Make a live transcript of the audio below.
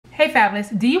Hey Fabulous,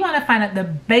 do you want to find out the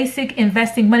basic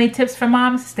investing money tips for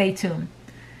moms? Stay tuned.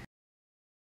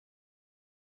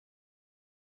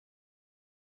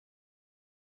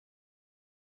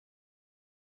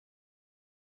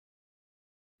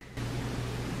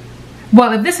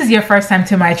 Well, if this is your first time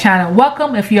to my channel,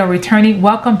 welcome. If you're returning,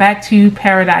 welcome back to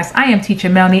Paradise. I am Teacher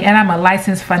Melanie and I'm a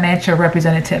licensed financial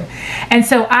representative. And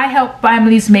so I help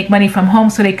families make money from home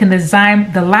so they can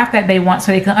design the life that they want,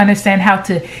 so they can understand how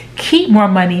to keep more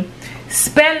money,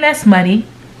 spend less money,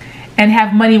 and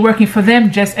have money working for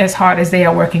them just as hard as they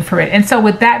are working for it. And so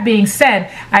with that being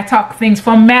said, I talk things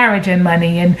from marriage and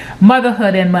money and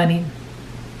motherhood and money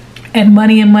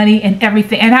and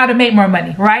everything, and how to make more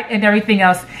money, right? And everything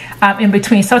else in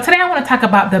between. So today I want to talk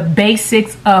about the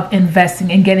basics of investing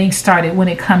and getting started when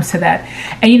it comes to that.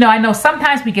 And you know, I know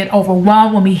sometimes we get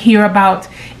overwhelmed when we hear about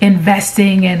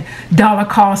investing and dollar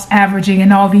cost averaging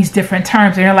and all these different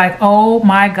terms. And you're like, oh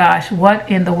my gosh, what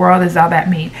in the world does all that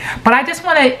mean? But I just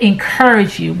want to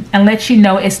encourage you and let you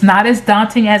know it's not as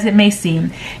daunting as it may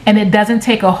seem, and it doesn't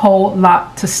take a whole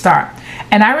lot to start.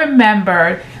 And I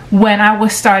remember when I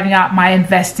was starting out my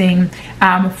investing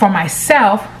for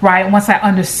myself, right, once I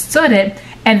understood it,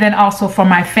 and then also for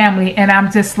my family, and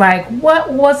I'm just like,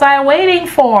 what was I waiting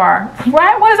for, right?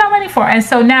 What was I waiting for? And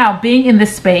so now, being in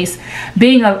this space,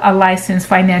 being a licensed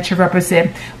financial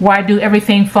representative, where I do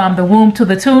everything from the womb to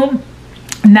the tomb,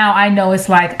 now I know it's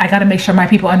like I got to make sure my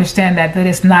people understand that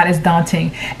it's not as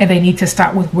daunting, and they need to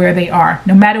start with where they are.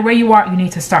 No matter where you are, you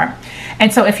need to start.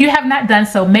 And so if you have not done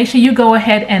so, make sure you go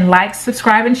ahead and like,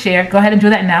 subscribe, and share. Go ahead and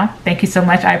do that now. Thank you so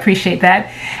much. I appreciate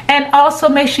that. And also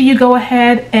make sure you go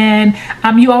ahead and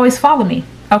you always follow me.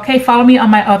 Okay, follow me on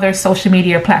my other social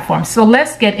media platforms. So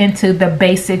let's get into the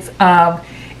basics of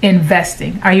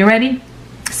investing. Are you ready?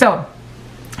 So,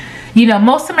 you know,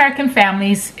 most American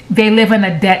families, they live in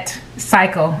a debt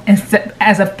cycle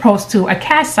as opposed to a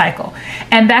cash cycle,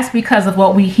 and that's because of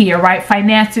what we hear, right?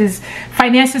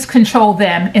 Finances control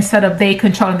them instead of they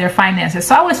controlling their finances.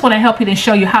 So I always want to help you and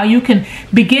show you how you can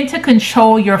begin to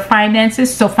control your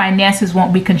finances so finances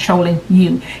won't be controlling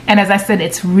you. And as I said,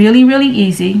 it's really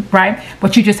easy, right?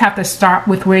 But you just have to start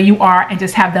with where you are and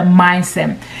just have the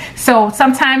mindset. So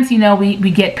sometimes, you know, we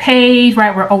get paid,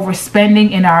 right? We're overspending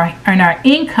in our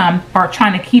income or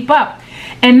trying to keep up,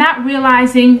 and not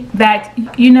realizing that,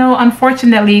 you know,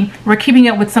 unfortunately, we're keeping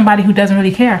up with somebody who doesn't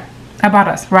really care about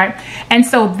us, right? And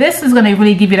so this is going to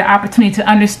really give you the opportunity to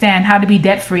understand how to be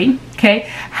debt free, okay?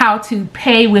 How to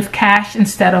pay with cash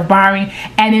instead of borrowing,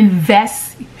 and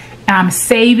invest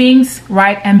savings,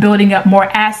 right? And building up more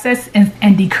assets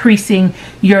and decreasing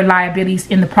your liabilities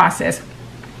in the process.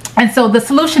 And so the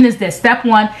solution is this. Step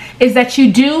one is that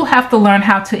you do have to learn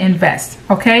how to invest,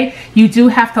 okay? You do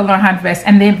have to learn how to invest.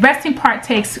 And the investing part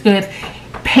takes with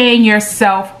paying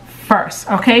yourself first,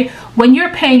 okay? When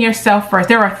you're paying yourself first,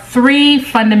 there are 3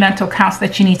 fundamental accounts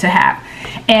that you need to have.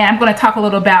 And I'm going to talk a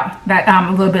little about that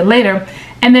a little bit later.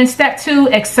 And then step 2,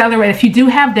 accelerate. If you do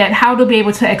have debt, how to be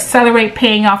able to accelerate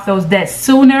paying off those debts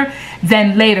sooner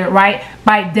than later, right?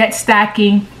 By debt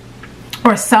stacking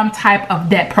or some type of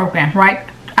debt program, right?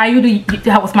 I usually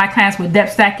help with my clients with debt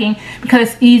stacking because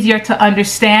it's easier to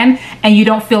understand and you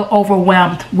don't feel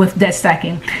overwhelmed with debt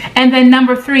stacking. And then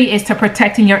number 3 is to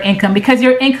protecting your income, because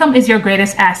your income is your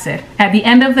greatest asset. At the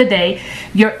end of the day,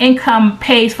 your income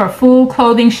pays for food,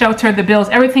 clothing, shelter, the bills,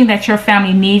 everything that your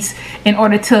family needs in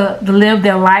order to live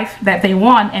their life that they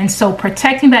want. And so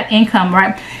protecting that income,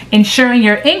 right, ensuring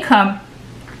your income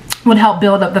would help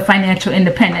build up the financial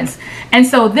independence. And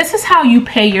so this is how you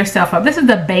pay yourself up. This is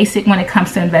the basic when it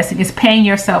comes to investing, is paying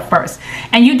yourself first.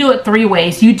 And you do it 3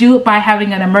 ways. You do it by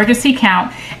having an emergency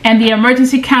account, and the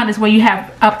emergency account is where you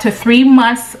have up to 3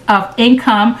 months of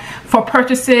income for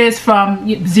purchases from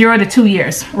 0 to 2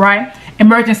 years, right?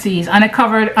 Emergencies,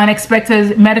 uncovered,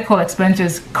 unexpected medical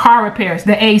expenses, car repairs,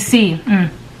 the AC.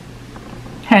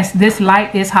 Hence, this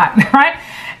light is hot, right?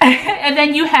 And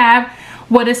then you have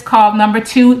what is called number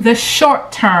 2, the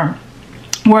short term,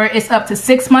 where it's up to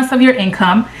 6 months of your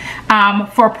income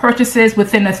for purchases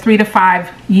within a 3 to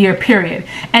 5 year period.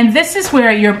 And this is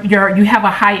where you have a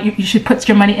high, you should put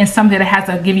your money in something that has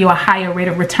to give you a higher rate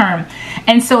of return.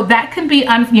 And so that can be,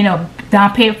 you know,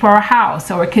 down payment for a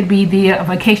house, or it could be the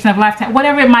vacation of a lifetime,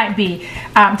 whatever it might be.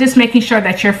 Just making sure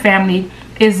that your family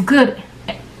is good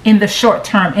in the short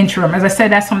term interim. As I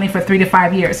said, that's something for 3 to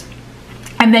 5 years.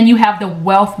 And then you have the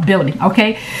wealth building,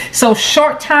 okay? So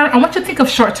short term, I want you to think of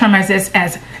short term as this,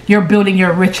 as you're building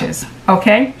your riches,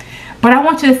 okay? But I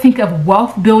want you to think of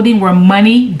wealth building where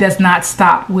money does not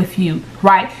stop with you,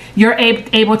 right? You're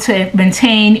able to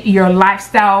maintain your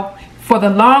lifestyle for the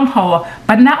long haul,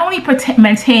 but not only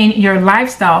maintain your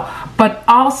lifestyle, but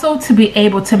also to be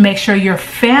able to make sure your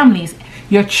families,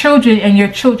 your children and your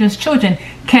children's children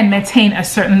can maintain a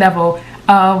certain level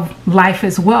of life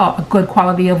as well, a good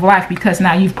quality of life, because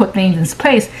now you've put things in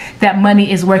place that money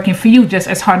is working for you just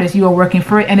as hard as you are working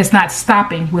for it, and it's not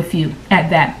stopping with you at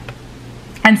that.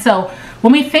 And so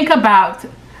when we think about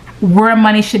where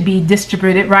money should be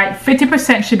distributed, right,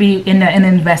 50% should be in an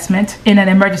investment, in an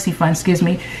emergency fund,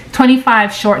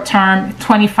 25 short term,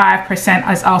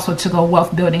 25% is also to go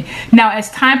wealth building. Now as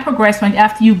time progresses,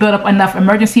 after you build up enough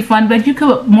emergency fund, but you could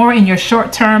put more in your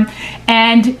short term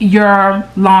and your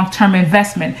long term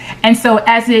investment. And so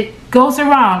as it goes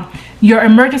around, your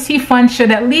emergency fund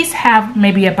should at least have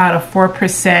maybe about a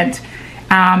 4%,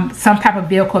 some type of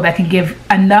vehicle that can give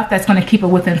enough that's going to keep it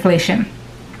with inflation.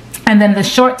 And then the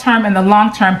short term and the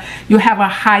long term, you have a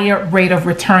higher rate of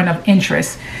return of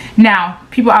interest. Now,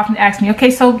 people often ask me,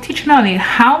 okay, so Teacher Melody,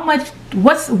 how much,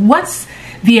 what's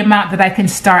the amount that I can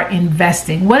start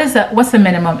investing? What's the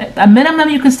minimum? A minimum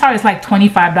you can start is like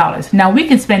 $25. Now we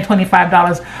can spend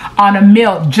 $25 on a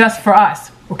meal just for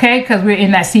us, okay? Because we're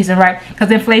in that season, right?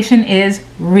 Because inflation is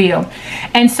real.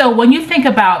 And so when you think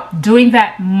about doing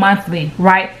that monthly,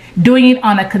 right? Doing it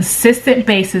on a consistent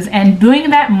basis, and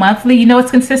doing that monthly, you know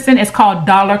it's consistent, it's called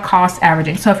dollar cost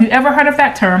averaging. So if you ever heard of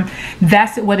that term,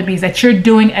 that's what it means, that you're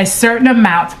doing a certain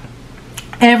amount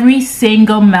every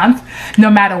single month, no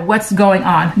matter what's going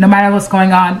on, no matter what's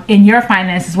going on in your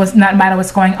finances, no matter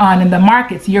what's going on in the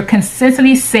markets, you're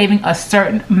consistently saving a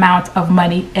certain amount of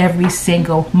money every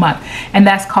single month. And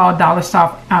that's called dollar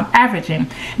cost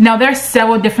averaging. Now there's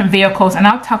several different vehicles, and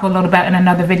I'll talk a little bit in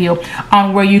another video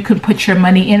on where you can put your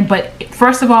money in. But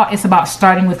first of all, it's about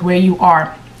starting with where you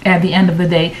are at the end of the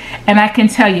day. And I can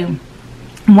tell you,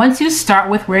 once you start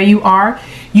with where you are,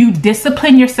 you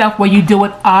discipline yourself where you do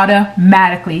it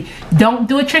automatically. Don't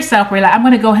do it yourself where you're like, I'm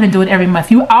going to go ahead and do it every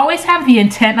month. You always have the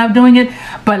intent of doing it,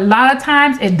 but a lot of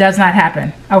times it does not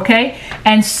happen, okay?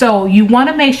 And so you want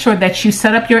to make sure that you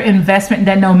set up your investment,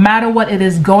 that no matter what, it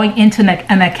is going into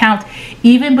an account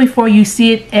even before you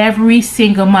see it every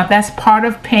single month. That's part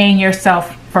of paying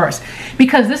yourself first,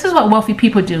 because this is what wealthy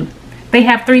people do. They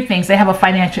have three things. They have a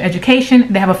financial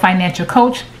education, they have a financial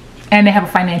coach, and they have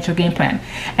a financial game plan.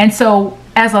 And so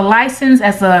as a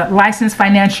licensed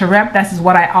financial rep, this is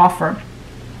what I offer.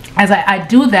 As I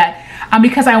do that,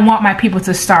 because I want my people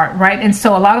to start, right? And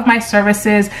so a lot of my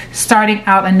services, starting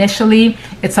out initially,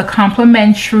 it's a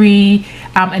complimentary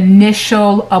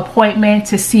initial appointment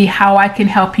to see how I can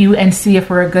help you and see if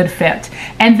we're a good fit.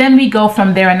 And then we go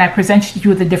from there, and I present you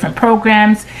with the different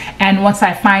programs. And once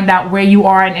I find out where you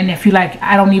are, and if you like,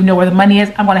 I don't even know where the money is,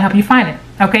 I'm going to help you find it.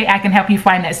 Okay, I can help you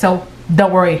find it. So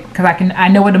don't worry, because I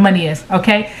know where the money is.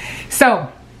 Okay,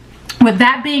 so with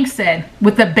that being said,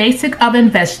 with the basic of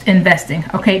investing,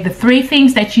 okay, the three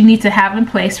things that you need to have in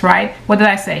place, right? What did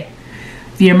I say?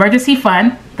 The emergency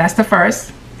fund, that's the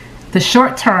first. The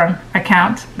short-term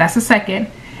account, that's the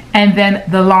second. And then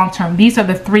the long-term. These are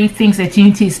the three things that you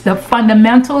need to, the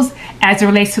fundamentals as it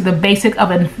relates to the basic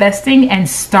of investing and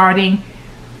starting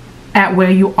at where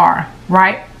you are,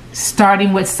 right?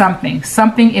 Starting with something.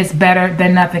 Something is better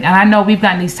than nothing. And I know we've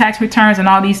gotten these tax returns and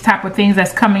all these type of things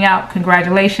that's coming out.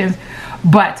 Congratulations.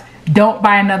 But don't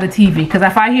buy another TV. Because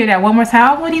if I hear that one more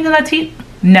time, oh, what do you need another TV?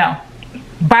 No.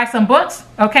 Buy some books,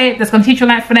 okay, that's going to teach you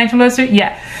financial literacy.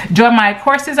 Yeah. Join my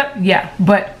courses. Yeah.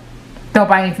 But don't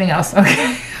buy anything else.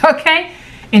 Okay. Okay.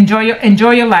 Enjoy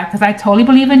your life, because I totally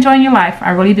believe in enjoying your life. I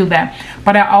really do that.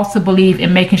 But I also believe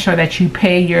in making sure that you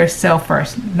pay yourself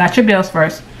first, not your bills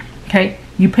first. Okay.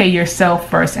 You pay yourself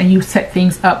first, and you set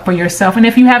things up for yourself. And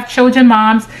if you have children,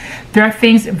 moms, there are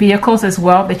vehicles as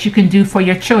well that you can do for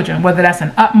your children, whether that's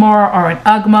an UPMOR or an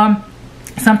UGMA,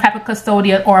 some type of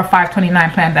custodian, or a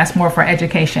 529 plan. That's more for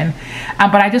education.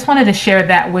 But I just wanted to share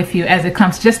that with you as it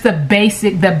comes, just the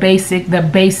basic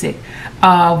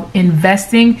of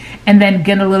investing, and then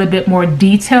get a little bit more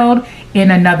detailed in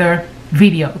another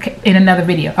video.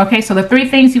 Okay, so the three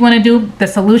things you want to do, the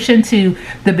solution to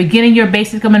the beginning your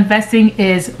basic of investing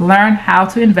is learn how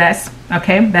to invest.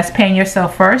 Okay, that's paying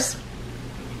yourself first.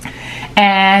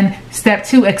 And step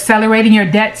two, accelerating your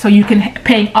debt so you can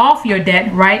pay off your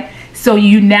debt, right? So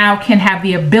you now can have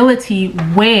the ability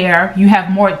where you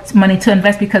have more money to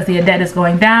invest because the debt is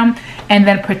going down. And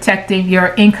then protecting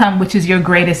your income, which is your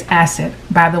greatest asset,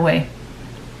 by the way.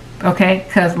 Okay,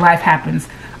 because life happens,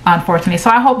 unfortunately. So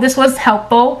I hope this was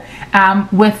helpful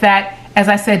with that. As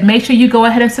I said, make sure you go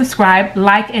ahead and subscribe,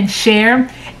 like, and share.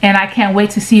 And I can't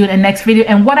wait to see you in the next video.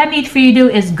 And what I need for you to do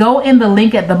is go in the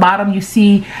link at the bottom. You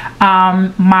see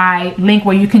my link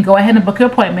where you can go ahead and book your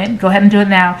appointment. Go ahead and do it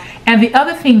now. And the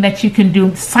other thing that you can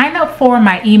do, sign up for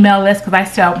my email list, because I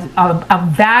sell a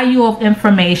value of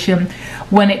information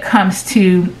when it comes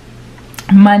to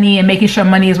money and making sure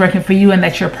money is working for you and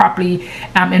that you're properly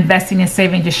investing and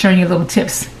saving, just showing you little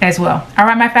tips as well. All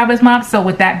right, my fabulous moms. So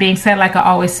with that being said, like I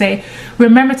always say,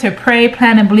 remember to pray,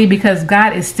 plan, and believe, because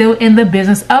God is still in the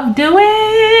business of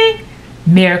doing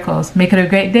miracles. Make it a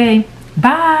great day.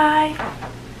 Bye.